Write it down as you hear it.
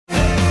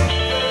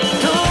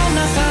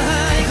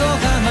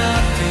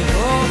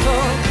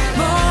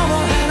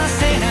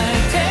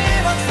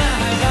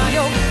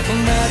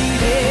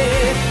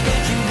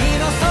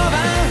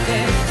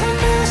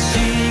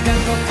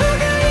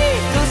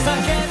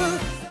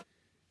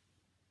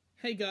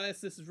Hey guys,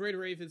 this is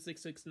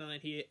Raven669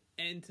 here,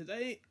 and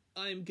today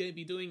I'm going to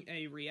be doing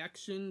a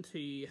reaction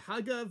to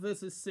Hagger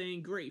vs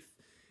Zangrief.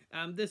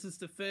 This is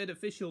the third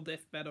official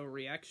death battle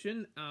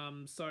reaction,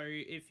 so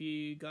if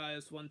you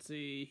guys want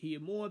to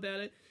hear more about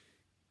it,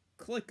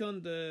 click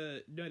on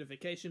the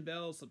notification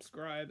bell,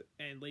 subscribe,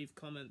 and leave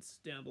comments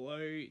down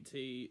below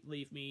to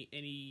leave me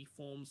any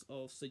forms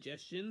of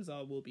suggestions.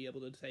 I will be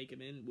able to take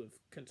them in with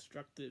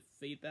constructive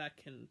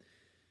feedback and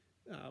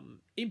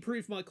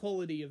improve my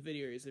quality of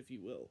videos, if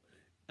you will.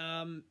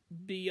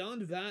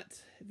 Beyond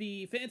that,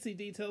 the fancy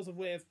details of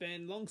where I've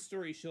been, long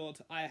story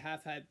short, I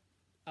have had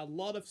a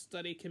lot of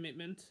study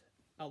commitment,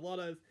 a lot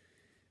of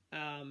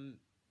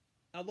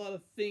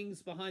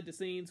things behind the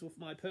scenes with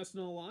my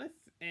personal life,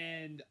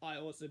 and I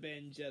also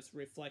been just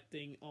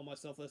reflecting on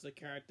myself as a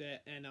character,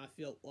 and I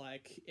felt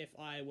like if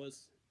I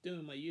was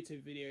doing my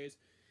YouTube videos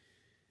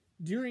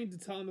during the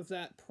time of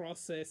that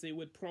process, it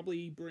would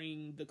probably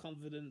bring the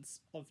confidence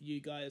of you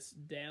guys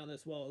down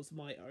as well as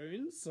my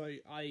own, so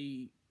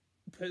I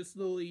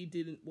personally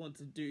didn't want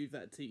to do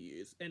that to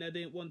you, and I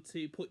didn't want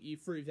to put you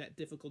through that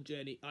difficult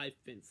journey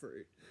I've been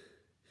through.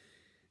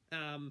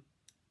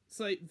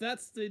 So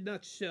that's the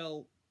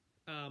nutshell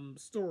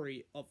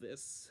story of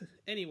this.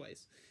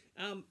 Anyways,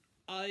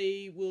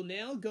 I will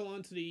now go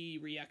on to the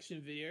reaction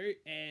video,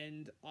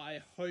 and I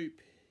hope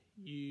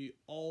you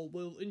all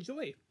will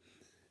enjoy.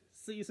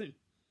 See you soon.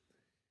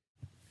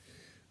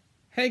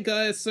 Hey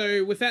guys,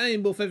 so without any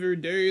more further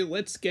ado,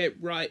 let's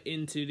get right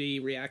into the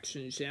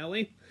reaction, shall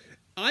we?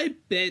 I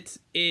bet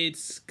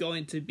it's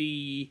going to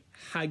be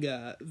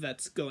Hagger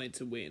that's going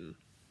to win.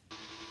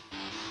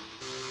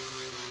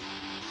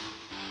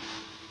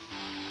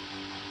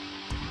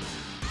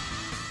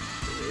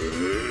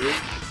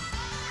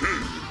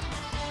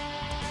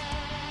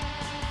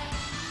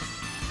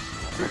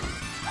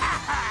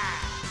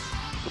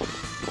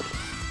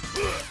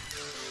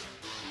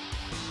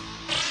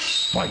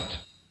 Fight!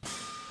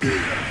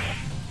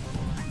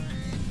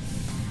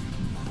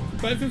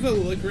 Both of them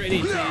look ready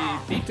to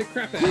beat the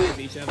crap out of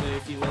each other,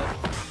 if you will.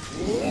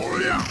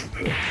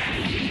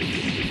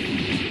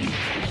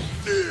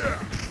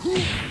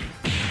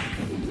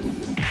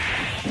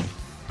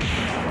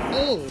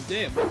 Oh,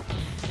 damn.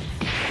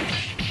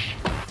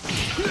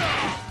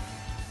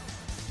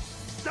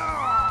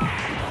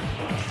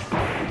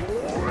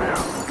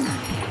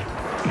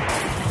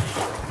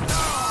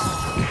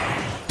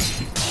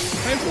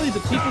 Hopefully the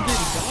people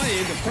didn't die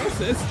in the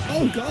process.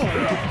 Oh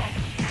god.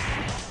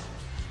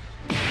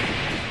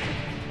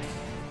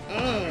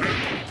 Oh.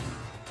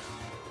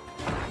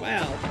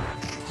 Wow.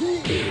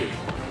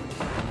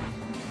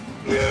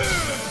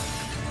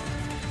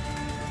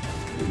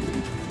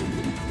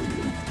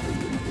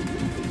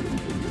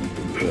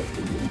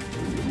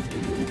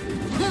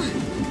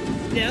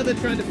 Now they're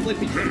trying to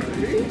flip each other.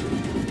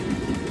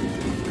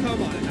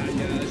 Come on,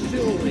 Hagger,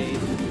 surely.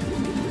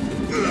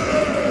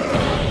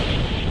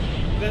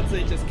 That's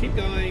it, just keep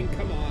going,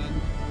 come on.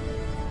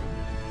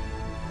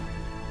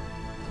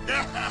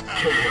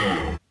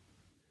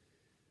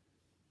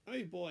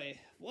 Oh boy,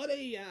 what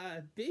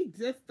a big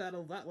death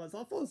battle that was.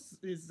 I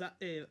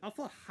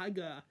thought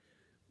Hagger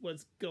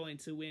was going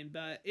to win,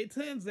 but it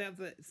turns out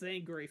that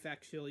Zangrief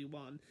actually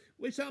won,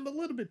 which I'm a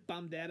little bit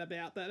bummed out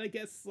about, but I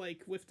guess,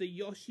 like, with the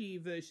Yoshi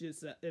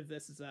versus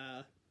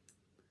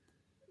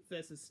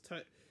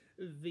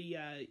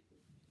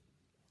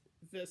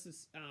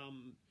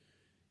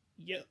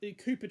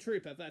Koopa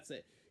Trooper, that's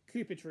it.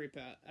 Koopa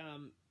Trooper.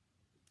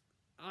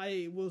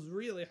 I was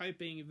really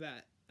hoping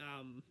that,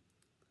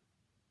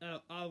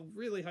 I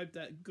really hoped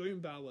that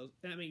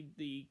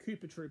the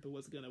Koopa Trooper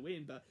was going to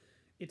win, but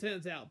it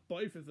turns out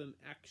both of them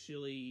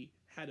actually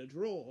had a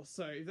draw,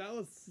 so that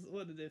was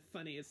one of the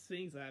funniest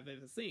things I've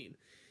ever seen.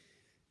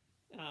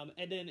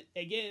 And then,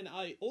 again,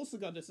 I also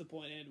got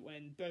disappointed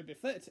when Boba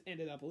Fett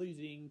ended up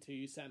losing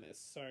to Samus,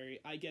 so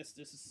I guess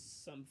this is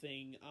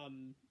something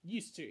I'm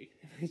used to,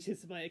 which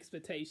is my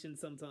expectations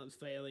sometimes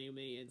failing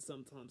me, and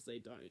sometimes they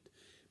don't.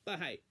 But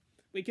hey,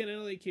 we can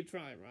only keep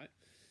trying, right?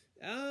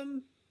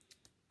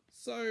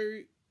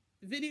 So,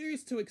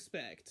 videos to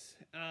expect.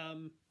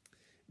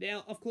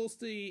 Now, of course,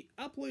 the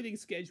uploading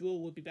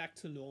schedule will be back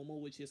to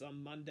normal, which is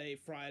on Monday,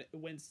 Friday,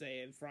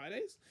 Wednesday, and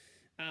Fridays.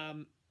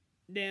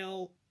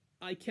 Now,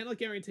 I cannot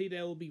guarantee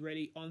they will be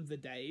ready on the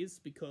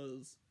days,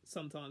 because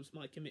sometimes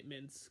my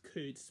commitments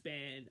could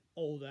span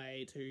all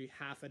day to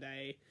half a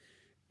day,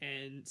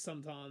 and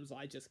sometimes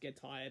I just get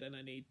tired and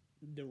I need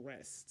the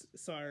rest.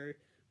 So,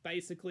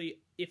 basically,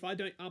 if I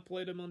don't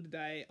upload them on the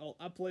day, I'll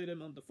upload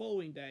them on the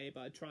following day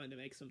by trying to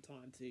make some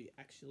time to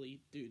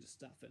actually do the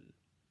stuff and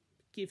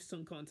give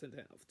some content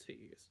out to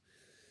you.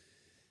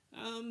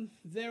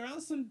 There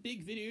are some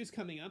big videos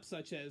coming up,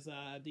 such as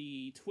a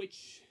few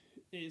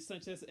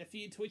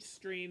Twitch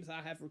streams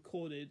I have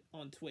recorded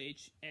on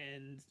Twitch,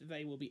 and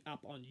they will be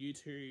up on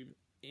YouTube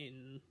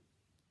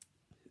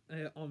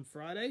on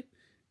Friday,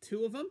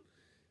 2 of them.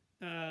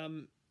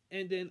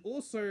 And then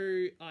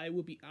also I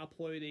will be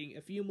uploading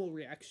a few more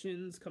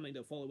reactions coming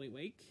the following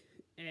week,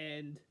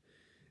 and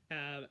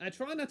A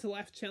Try Not to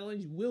Laugh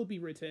challenge will be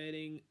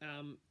returning.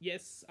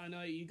 Yes, I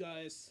know you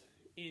guys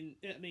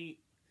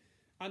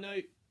I know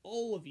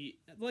all of you,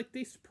 like,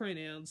 these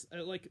pronouns,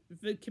 like,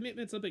 the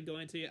commitments I've been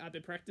going to, I've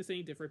been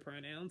practicing different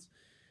pronouns,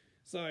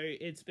 so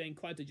it's been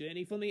quite a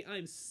journey for me.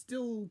 I'm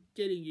still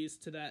getting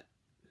used to that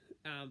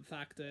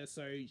factor,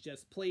 so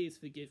just please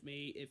forgive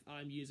me if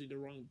I'm using the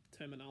wrong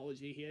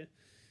terminology here.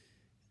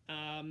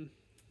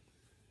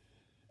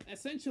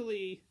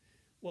 Essentially,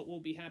 what will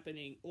be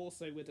happening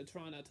also with the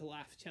Try Not to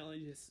Laugh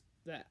challenge is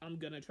that I'm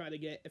going to try to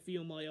get a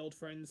few of my old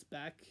friends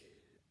back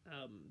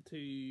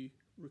to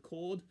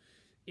record,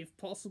 if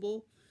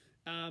possible.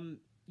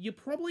 You're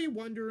probably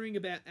wondering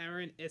about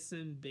Aaron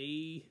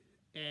SMB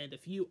and a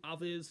few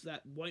others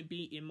that won't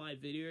be in my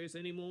videos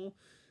anymore.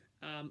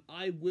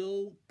 I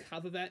will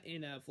cover that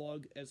in a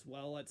vlog as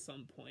well at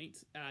some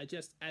point,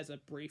 just as a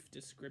brief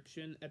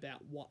description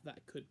about what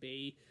that could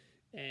be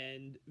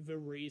and the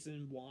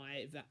reason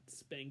why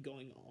that's been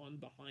going on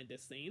behind the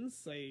scenes,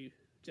 so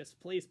just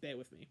please bear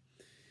with me.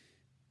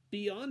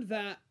 Beyond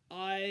that,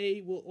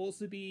 I will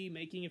also be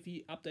making a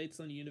few updates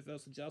on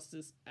Universal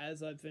Justice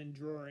as I've been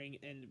drawing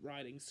and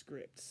writing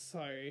scripts,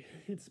 so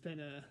it's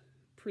been a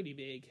pretty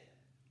big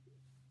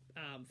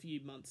few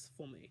months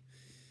for me.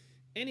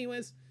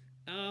 Anyways,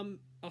 I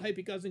hope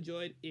you guys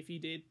enjoyed. If you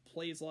did,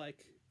 please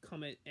like,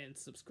 comment, and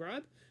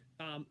subscribe.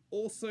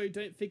 Also,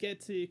 don't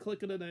forget to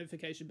click on the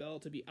notification bell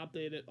to be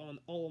updated on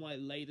all of my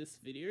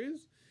latest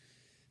videos.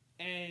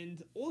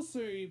 And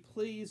also,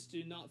 please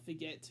do not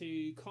forget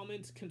to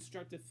comment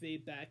constructive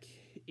feedback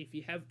if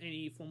you have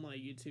any for my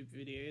YouTube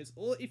videos.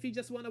 Or if you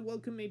just want to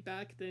welcome me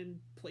back, then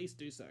please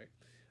do so.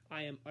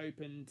 I am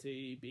open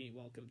to being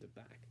welcomed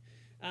back.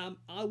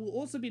 I will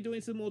also be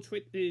doing some more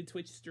Twitch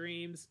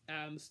streams.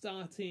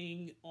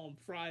 Starting on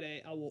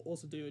Friday, I will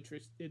also do a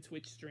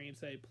Twitch stream,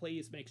 so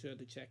please make sure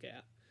to check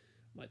out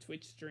my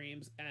Twitch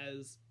streams,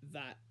 as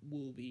that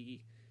will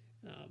be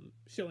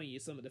showing you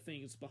some of the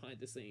things behind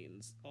the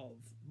scenes of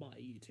my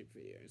YouTube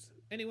videos.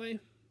 Anyway,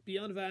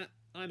 beyond that,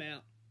 I'm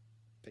out.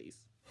 Peace.